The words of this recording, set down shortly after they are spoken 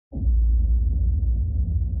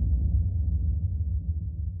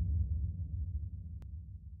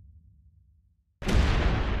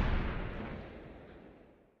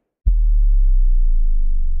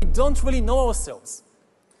don't really know ourselves.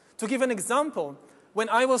 To give an example, when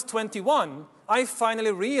I was 21, I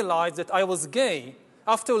finally realized that I was gay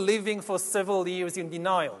after living for several years in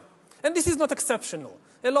denial. And this is not exceptional.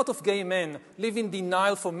 A lot of gay men live in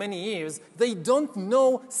denial for many years. They don't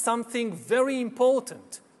know something very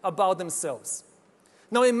important about themselves.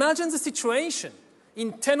 Now imagine the situation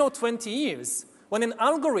in 10 or 20 years when an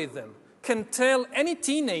algorithm can tell any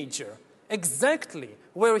teenager exactly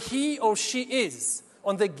where he or she is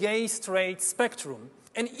on the gay-straight spectrum,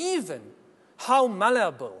 and even how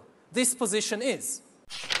malleable this position is.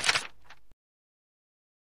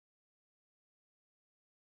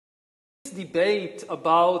 This debate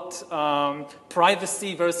about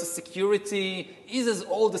privacy versus security is as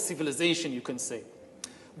old as civilization, you can say.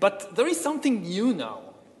 But there is something new now.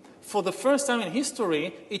 For the first time in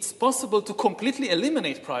history, it's possible to completely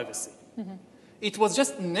eliminate privacy. Mm-hmm. It was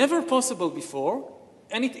just never possible before,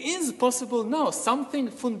 and it is possible now. Something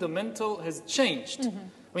fundamental has changed. Mm-hmm.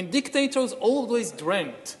 I mean, dictators always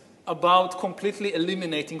dreamt about completely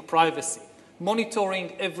eliminating privacy,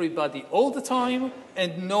 monitoring everybody all the time,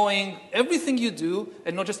 and knowing everything you do,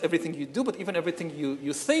 and not just everything you do, but even everything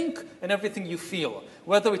you think and everything you feel.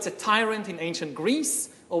 Whether it's a tyrant in ancient Greece,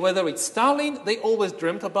 or whether it's Stalin, they always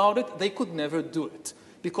dreamt about it. They could never do it,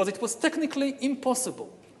 because it was technically impossible.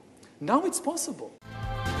 Now it's possible.